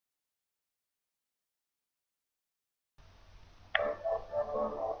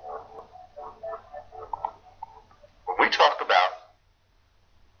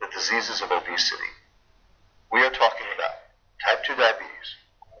diseases of obesity, we are talking about type 2 diabetes,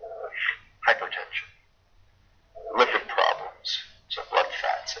 hypertension, lipid problems, so blood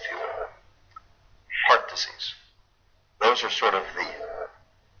fats, if you will, heart disease. Those are sort of the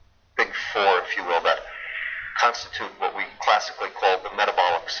big four, if you will, that constitute what we classically call the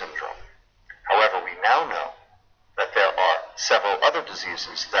metabolic syndrome. However, we now know that there are several other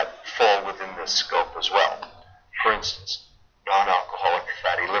diseases that fall within this scope as well. For instance, non-alcoholic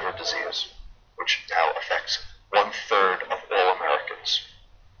fatty liver disease, which now affects 1/3 of all Americans.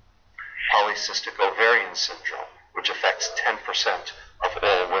 Polycystic ovarian syndrome, which affects 10% of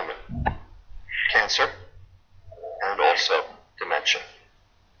all women. Cancer, and also dementia.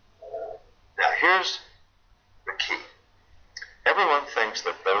 Now here's the key. Everyone thinks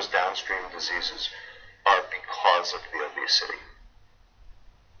that those downstream diseases are because of the obesity.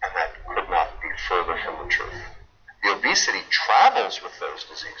 And that could not be further from the truth. The obesity travels with those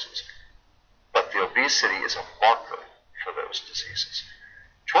diseases, but the obesity is a marker for those diseases.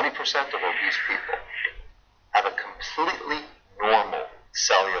 20% of obese people have a completely normal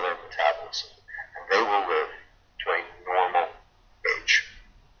cellular metabolism, and they will live to a normal age.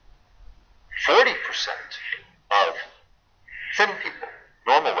 40% of thin people,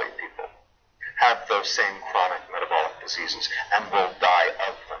 normal weight people, have those same chronic metabolic diseases and will die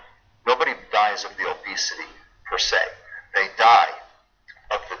of them. Nobody dies of the obesity per se. They die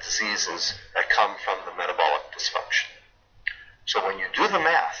of the diseases that come from the metabolic dysfunction. So when you do the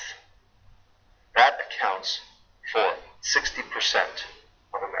math, that accounts for 60%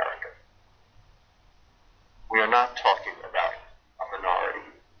 of America. We are not talking about a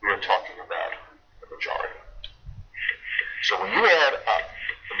minority. We are talking about the majority. So when you add up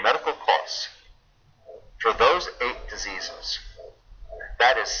the medical costs for those 8 diseases,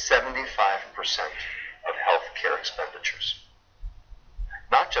 that is 75% of healthcare expenditures.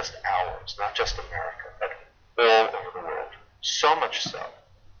 Not just ours, not just America, but all over the world. So much so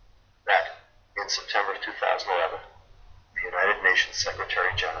that in September of 2011, the United Nations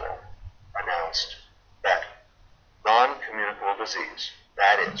Secretary General announced that non-communicable disease,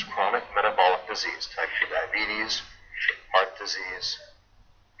 that is, chronic metabolic disease, type 2 diabetes, heart disease,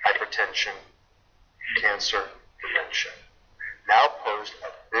 hypertension, cancer, dementia, now posed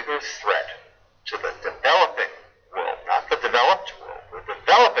a bigger threat to the developing world, not the developed world, the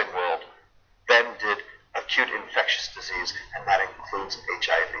developing world, than did acute infectious disease, and that includes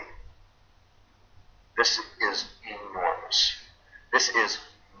HIV. This is enormous. This is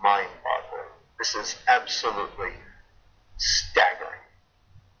mind-boggling. This is absolutely staggering.